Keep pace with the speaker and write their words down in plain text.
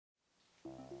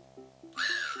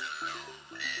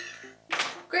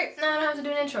Great, now I don't have to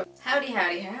do an intro. Howdy,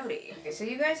 howdy, howdy. Okay, so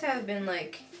you guys have been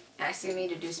like asking me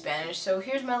to do Spanish, so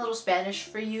here's my little Spanish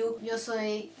for you. Yo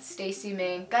soy Stacy,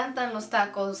 me encantan los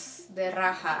tacos de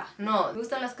raja. No, me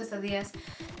gustan las quesadillas,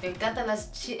 me encantan las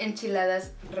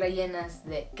enchiladas rellenas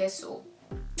de queso.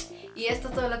 Y esto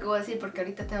es todo lo que voy a decir porque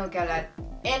ahorita tengo que hablar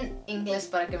en inglés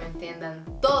para que me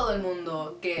entiendan todo el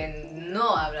mundo que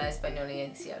no habla español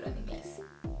y sí habla inglés.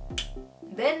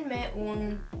 Denme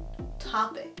un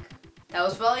topic. That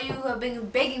was for all you who have been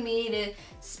begging me to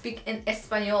speak in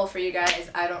Espanol for you guys.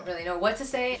 I don't really know what to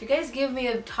say. If you guys give me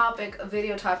a topic, a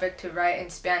video topic to write in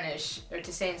Spanish, or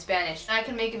to say in Spanish, I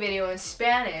can make a video in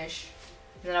Spanish,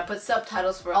 and then I'll put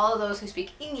subtitles for all of those who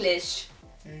speak English.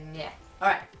 Yeah.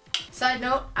 Alright. Side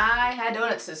note, I had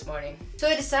donuts this morning. So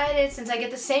I decided, since I get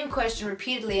the same question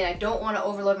repeatedly and I don't want to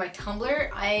overload my Tumblr,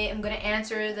 I am going to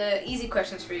answer the easy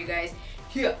questions for you guys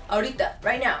here, ahorita,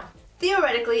 right now.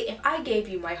 Theoretically, if I gave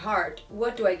you my heart,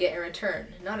 what do I get in return?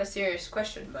 Not a serious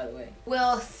question, by the way.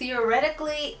 Well,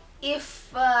 theoretically,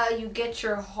 if you get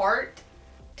your heart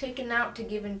taken out to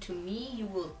given to me, you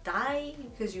will die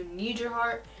because you need your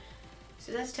heart.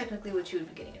 So that's technically what you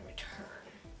would be getting in return.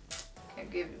 Can't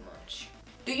give you much.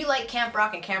 Do you like Camp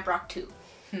Rock and Camp Rock 2?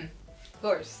 Of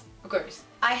course, of course.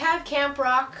 I have Camp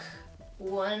Rock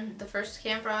 1, the first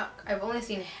Camp Rock. I've only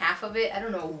seen half of it. I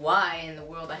don't know why in the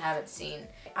world I haven't seen.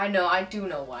 I know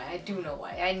why.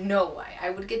 I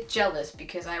would get jealous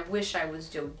because I wish I was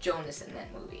Joe Jonas in that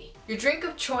movie. Your drink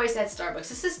of choice at Starbucks.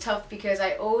 This is tough because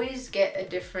I always get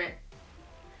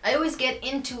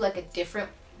into like a different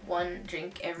one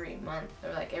drink every month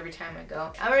or like every time I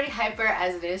go. I'm already hyper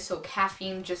as it is, so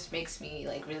caffeine just makes me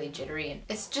like really jittery and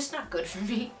it's just not good for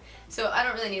me. So I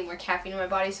don't really need more caffeine in my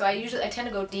body, so I tend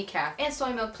to go decaf. And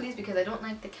soy milk please, because I don't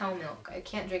like the cow milk. I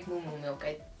can't drink moo milk.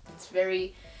 It's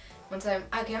very, okay,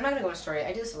 I'm not gonna go into a story.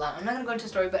 I do this a lot. I'm not gonna go into a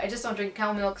story, but I just don't drink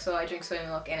cow milk, so I drink soy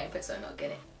milk and I put soy milk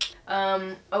in it.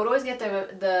 I would always get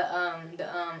the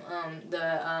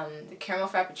caramel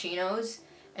frappuccinos.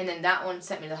 And then that one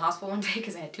sent me to the hospital one day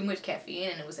because I had too much caffeine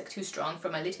and it was like too strong for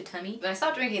my little tummy. But I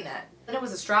stopped drinking that. Then it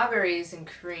was the strawberries and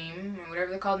cream or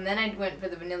whatever they're called. And then I went for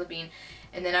the vanilla bean.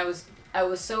 And then I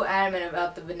was so adamant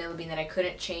about the vanilla bean that I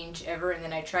couldn't change ever. And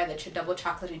then I tried the double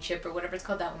chocolatey chip or whatever it's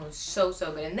called. That one was so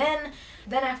good. And then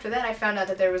after that I found out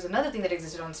that there was another thing that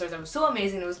existed on the stores that was so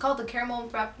amazing. It was called the caramel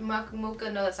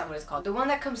mocha. No, that's not what it's called. The one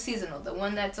that comes seasonal. The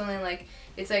one that's only like,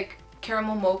 it's like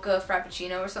caramel mocha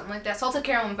frappuccino or something like that. Salted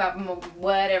caramel frappuccino,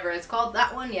 whatever it's called.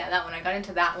 That one, yeah, that one. I got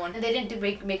into that one. And they didn't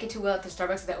make it too well at the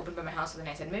Starbucks that opened by my house, so then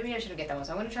I said, maybe I shouldn't get that one.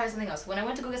 So I'm gonna try something else. When I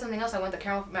went to go get something else, I went the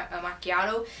caramel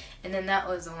macchiato, and then that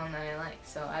was the one that I liked.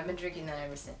 So I've been drinking that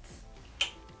ever since.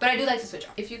 But I do like to switch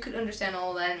off. If you could understand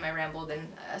all that in my ramble, then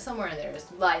somewhere in there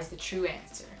lies the true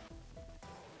answer.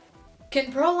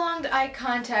 Can prolonged eye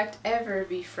contact ever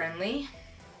be friendly?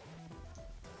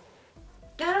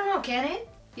 I don't know, can it?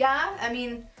 Yeah, I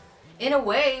mean, in a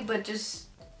way, but just,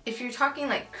 if you're talking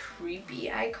like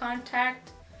creepy eye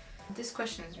contact, this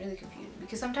question is really confusing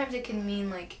because sometimes it can mean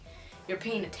like you're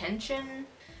paying attention.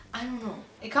 I don't know.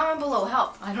 Comment below,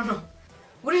 help. I don't know.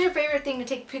 What is your favorite thing to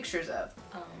take pictures of?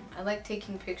 I like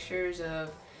taking pictures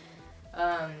of,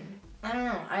 I don't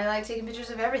know. I like taking pictures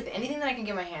of everything. Anything that I can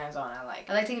get my hands on, I like.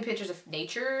 I like taking pictures of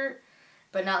nature,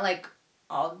 but not like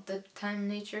all the time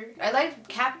nature. I like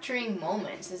capturing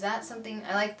moments. Is that something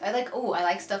I like? I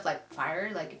like stuff like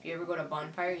fire. Like if you ever go to a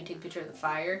bonfire, you take a picture of the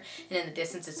fire and in the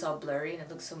distance it's all blurry and it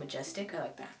looks so majestic. I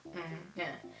like that.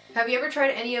 Yeah. Have you ever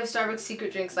tried any of Starbucks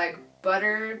secret drinks like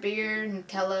butter, beer,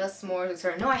 Nutella, s'mores,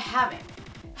 etc.? No, I haven't.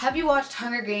 Have you watched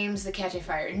Hunger Games: The Catching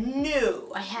Fire?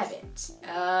 No, I haven't.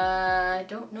 I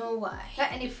don't know why.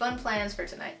 Got any fun plans for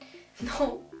tonight?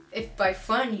 No. If by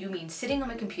fun you mean sitting on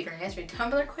my computer and answering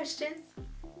Tumblr questions,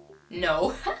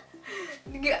 no.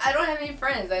 I don't have any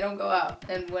friends. I don't go out.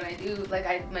 And when I do,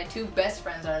 like my two best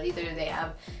friends are either they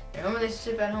have their own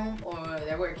relationship at home or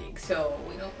they're working. So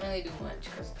we don't really do much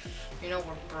because, you know,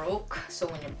 we're broke. So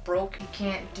when you're broke, you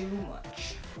can't do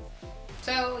much.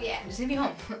 So yeah, just leave me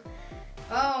home.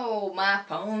 Oh, my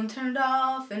phone turned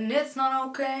off and it's not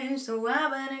okay, so I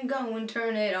better go and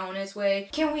turn it on its way.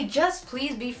 Can we just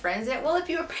please be friends yet? Well, if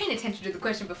you were paying attention to the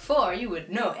question before, you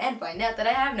would know and find out that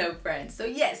I have no friends. So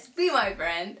yes, be my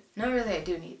friend. No, really, I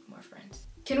do need more friends.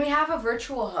 Can we have a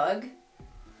virtual hug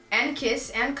and kiss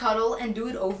and cuddle and do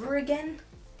it over again?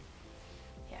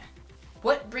 Yeah.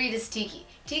 What breed is Tiki?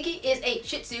 Tiki is a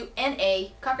Shih Tzu and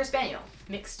a Cocker Spaniel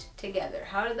mixed together.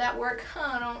 How did that work?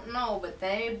 I don't know, but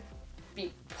they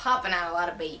be popping out a lot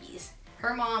of babies.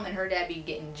 Her mom and her dad be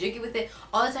getting jiggy with it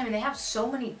all the time, and they have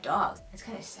so many dogs. It's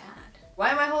kind of sad. Why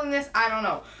am I holding this? I don't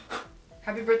know.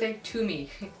 Happy birthday to me.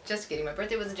 Just kidding. My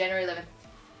birthday was January 11th.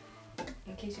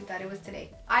 in case you thought it was today.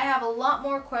 I have a lot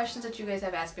more questions that you guys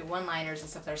have asked me, one-liners and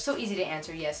stuff that are so easy to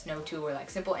answer, yes, no, to, or like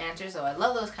simple answers, so I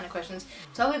love those kind of questions.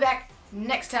 So I'll be back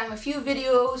next time, a few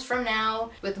videos from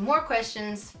now, with more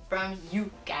questions from you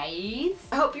guys.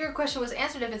 I hope your question was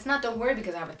answered. If it's not, don't worry,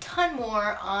 because I have a ton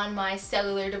more on my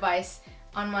cellular device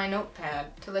on my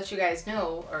notepad to let you guys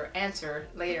know or answer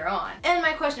later on. And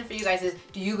my question for you guys is,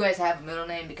 do you guys have a middle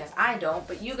name? Because I don't,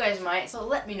 but you guys might, so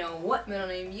let me know what middle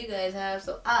name you guys have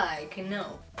so I can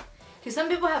know. Because some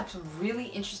people have some really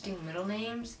interesting middle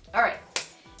names. Alright,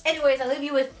 anyways, I leave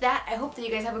you with that. I hope that you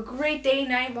guys have a great day,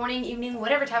 night, morning, evening,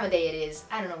 whatever time of day it is.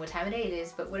 I don't know what time of day it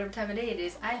is, but whatever time of day it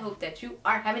is, I hope that you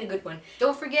are having a good one.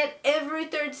 Don't forget, every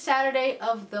third Saturday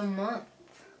of the month,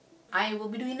 I will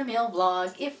be doing a mail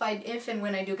vlog if and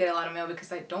when I do get a lot of mail, because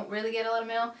I don't really get a lot of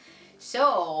mail.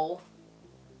 So,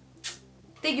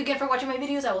 thank you again for watching my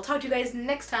videos. I will talk to you guys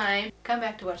next time. Come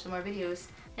back to watch some more videos.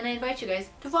 And I invite you guys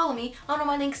to follow me on all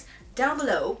my links down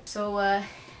below, so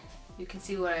you can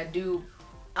see what I do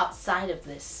outside of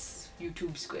this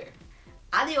YouTube square.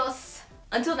 Adios!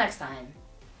 Until next time.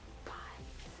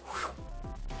 Bye.